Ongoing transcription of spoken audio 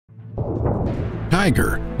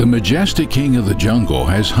tiger, the majestic king of the jungle,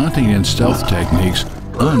 has hunting and stealth techniques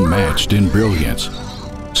unmatched in brilliance.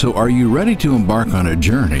 So are you ready to embark on a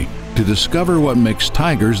journey to discover what makes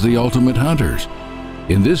tigers the ultimate hunters?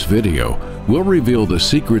 In this video, we'll reveal the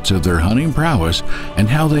secrets of their hunting prowess and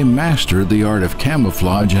how they mastered the art of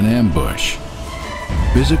camouflage and ambush.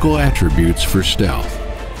 Physical attributes for stealth.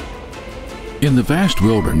 In the vast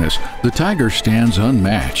wilderness, the tiger stands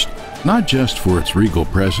unmatched, not just for its regal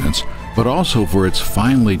presence, but also for its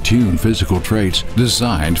finely tuned physical traits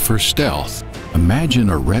designed for stealth. Imagine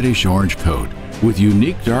a reddish-orange coat with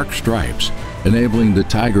unique dark stripes, enabling the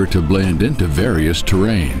tiger to blend into various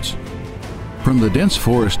terrains. From the dense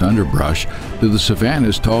forest underbrush to the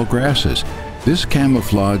savanna's tall grasses, this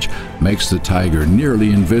camouflage makes the tiger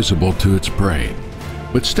nearly invisible to its prey.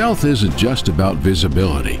 But stealth isn't just about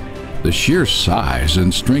visibility. The sheer size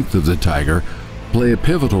and strength of the tiger play a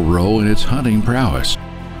pivotal role in its hunting prowess.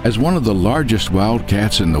 As one of the largest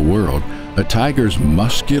wildcats in the world, a tiger's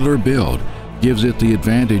muscular build gives it the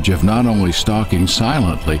advantage of not only stalking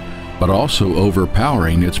silently, but also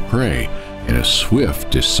overpowering its prey in a swift,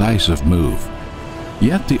 decisive move.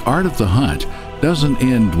 Yet the art of the hunt doesn't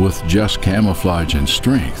end with just camouflage and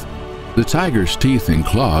strength. The tiger's teeth and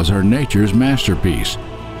claws are nature's masterpiece,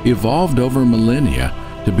 evolved over millennia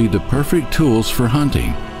to be the perfect tools for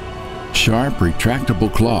hunting. Sharp,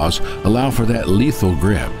 retractable claws allow for that lethal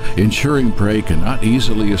grip, ensuring prey cannot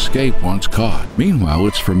easily escape once caught. Meanwhile,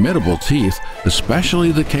 its formidable teeth,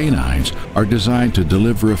 especially the canines, are designed to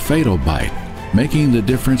deliver a fatal bite, making the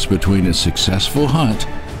difference between a successful hunt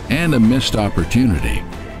and a missed opportunity.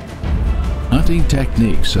 Hunting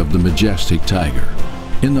techniques of the majestic tiger.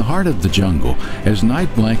 In the heart of the jungle, as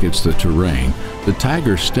night blankets the terrain, the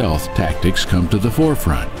tiger's stealth tactics come to the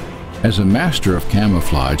forefront. As a master of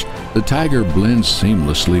camouflage, the tiger blends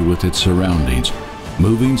seamlessly with its surroundings,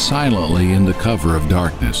 moving silently in the cover of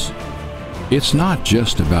darkness. It's not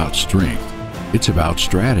just about strength, it's about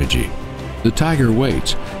strategy. The tiger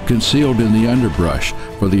waits, concealed in the underbrush,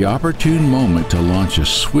 for the opportune moment to launch a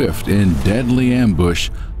swift and deadly ambush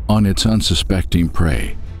on its unsuspecting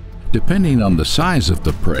prey. Depending on the size of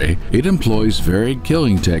the prey, it employs varied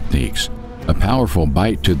killing techniques, a powerful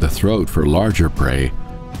bite to the throat for larger prey,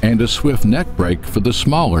 and a swift neck break for the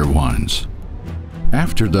smaller ones.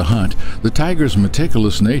 After the hunt, the tiger's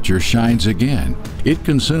meticulous nature shines again. It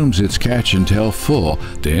consumes its catch until full,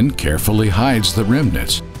 then carefully hides the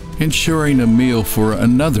remnants, ensuring a meal for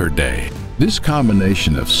another day. This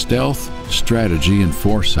combination of stealth, strategy, and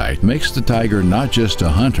foresight makes the tiger not just a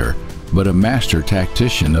hunter, but a master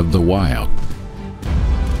tactician of the wild.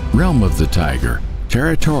 Realm of the tiger,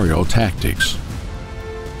 territorial tactics.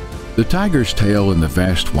 The tiger's tale in the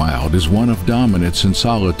vast wild is one of dominance and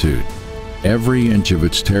solitude. Every inch of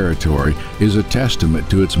its territory is a testament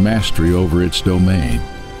to its mastery over its domain.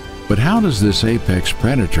 But how does this apex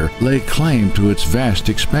predator lay claim to its vast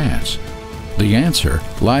expanse? The answer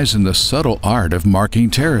lies in the subtle art of marking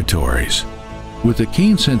territories. With a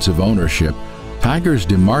keen sense of ownership, tigers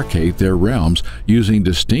demarcate their realms using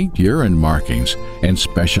distinct urine markings and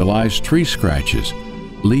specialized tree scratches,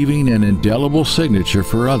 leaving an indelible signature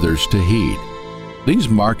for others to heed. These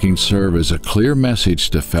markings serve as a clear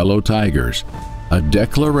message to fellow tigers, a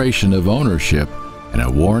declaration of ownership, and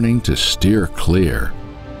a warning to steer clear.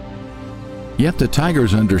 Yet the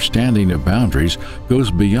tiger's understanding of boundaries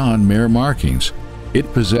goes beyond mere markings.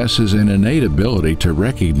 It possesses an innate ability to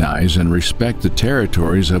recognize and respect the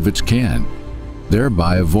territories of its kin,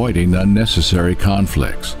 thereby avoiding unnecessary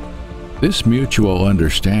conflicts. This mutual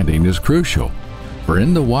understanding is crucial, for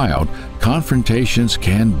in the wild, confrontations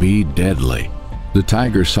can be deadly. The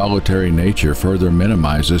tiger's solitary nature further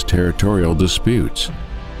minimizes territorial disputes.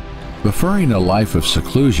 Preferring a life of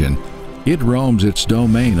seclusion, it roams its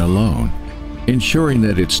domain alone, ensuring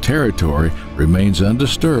that its territory remains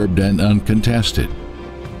undisturbed and uncontested.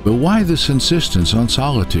 But why this insistence on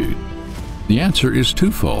solitude? The answer is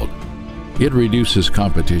twofold. It reduces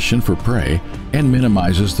competition for prey and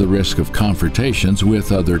minimizes the risk of confrontations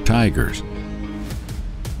with other tigers.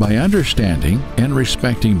 By understanding and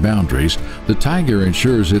respecting boundaries, the tiger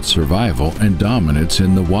ensures its survival and dominance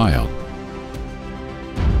in the wild.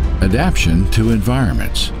 Adaption to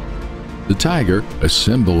environments. The tiger, a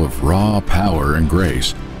symbol of raw power and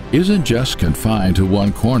grace, isn't just confined to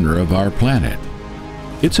one corner of our planet.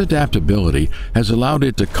 Its adaptability has allowed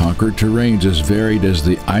it to conquer terrains as varied as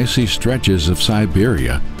the icy stretches of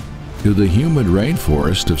Siberia to the humid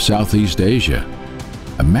rainforest of Southeast Asia.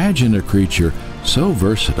 Imagine a creature so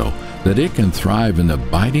versatile that it can thrive in the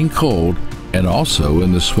biting cold and also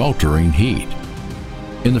in the sweltering heat.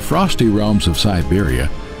 In the frosty realms of Siberia,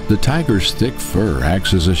 The tiger's thick fur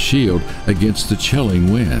acts as a shield against the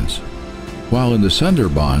chilling winds, while in the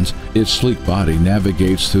Sundarbans, its sleek body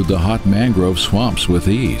navigates through the hot mangrove swamps with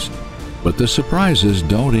ease. But the surprises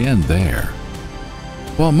don't end there.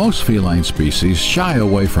 While most feline species shy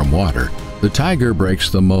away from water, the tiger breaks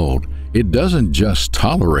the mold. It doesn't just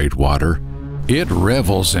tolerate water, it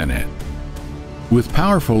revels in it. With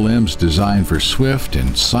powerful limbs designed for swift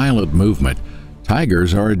and silent movement,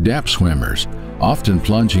 tigers are adept swimmers, often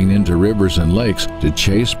plunging into rivers and lakes to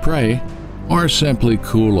chase prey or simply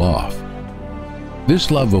cool off. This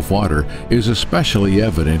love of water is especially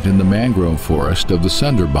evident in the mangrove forest of the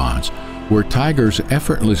Sundarbans, where tigers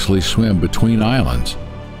effortlessly swim between islands.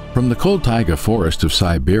 From the cold taiga forest of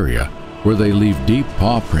Siberia, where they leave deep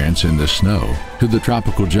paw prints in the snow, to the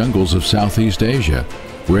tropical jungles of Southeast Asia,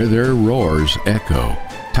 where their roars echo,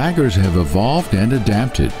 tigers have evolved and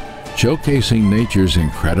adapted, showcasing nature's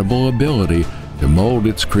incredible ability to mold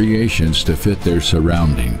its creations to fit their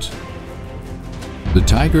surroundings. The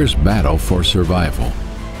tiger's battle for survival.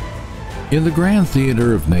 In the grand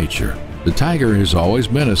theater of nature, the tiger has always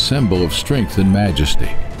been a symbol of strength and majesty.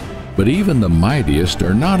 But even the mightiest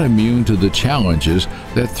are not immune to the challenges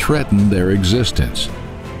that threaten their existence.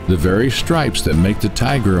 The very stripes that make the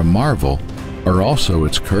tiger a marvel are also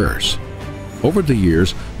its curse. Over the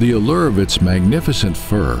years, the allure of its magnificent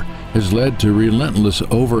fur has led to relentless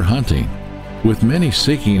overhunting, with many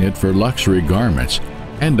seeking it for luxury garments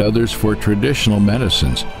and others for traditional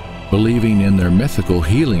medicines, believing in their mythical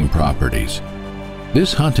healing properties.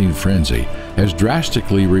 This hunting frenzy has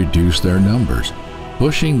drastically reduced their numbers,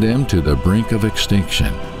 pushing them to the brink of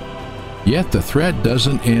extinction. Yet the threat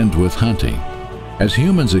doesn't end with hunting. As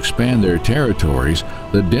humans expand their territories,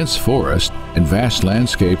 the dense forest and vast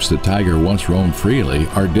landscapes the tiger once roamed freely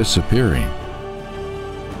are disappearing.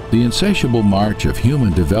 The insatiable march of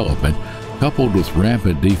human development, coupled with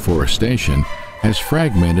rampant deforestation, has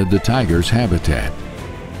fragmented the tiger's habitat.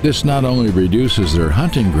 This not only reduces their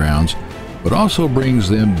hunting grounds, but also brings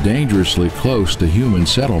them dangerously close to human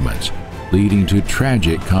settlements, leading to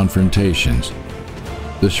tragic confrontations.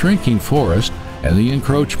 The shrinking forest and the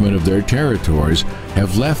encroachment of their territories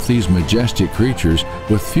have left these majestic creatures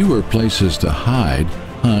with fewer places to hide,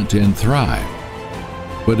 hunt, and thrive.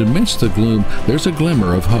 But amidst the gloom, there's a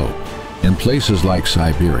glimmer of hope. In places like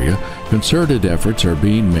Siberia, concerted efforts are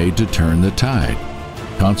being made to turn the tide.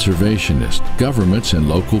 Conservationists, governments, and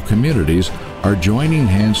local communities are joining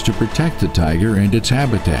hands to protect the tiger and its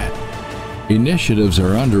habitat. Initiatives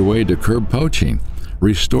are underway to curb poaching,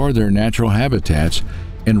 restore their natural habitats,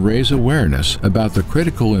 and raise awareness about the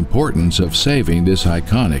critical importance of saving this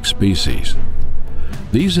iconic species.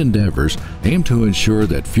 These endeavors aim to ensure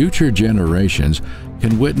that future generations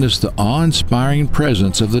can witness the awe-inspiring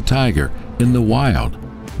presence of the tiger in the wild,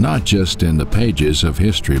 not just in the pages of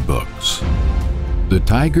history books. The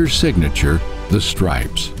tiger's signature, the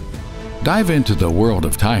stripes. Dive into the world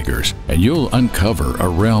of tigers and you'll uncover a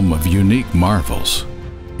realm of unique marvels.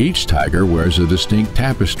 Each tiger wears a distinct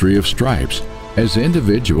tapestry of stripes, as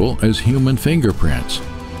individual as human fingerprints,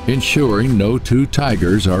 ensuring no two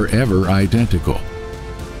tigers are ever identical.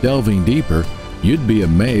 Delving deeper, you'd be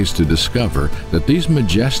amazed to discover that these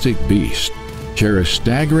majestic beasts share a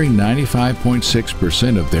staggering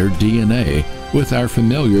 95.6% of their DNA with our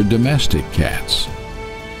familiar domestic cats.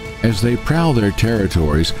 As they prowl their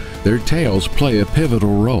territories, their tails play a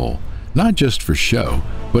pivotal role, not just for show,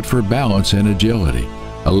 but for balance and agility,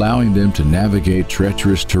 allowing them to navigate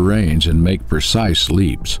treacherous terrains and make precise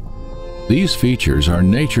leaps. These features are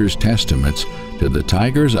nature's testaments to the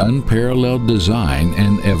tiger's unparalleled design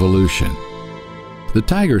and evolution. The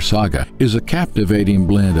Tiger Saga is a captivating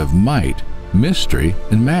blend of might, mystery,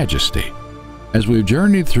 and majesty. As we've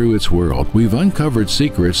journeyed through its world, we've uncovered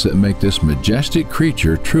secrets that make this majestic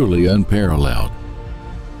creature truly unparalleled.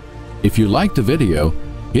 If you liked the video,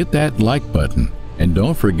 hit that like button and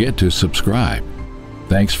don't forget to subscribe.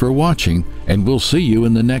 Thanks for watching, and we'll see you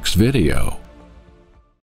in the next video.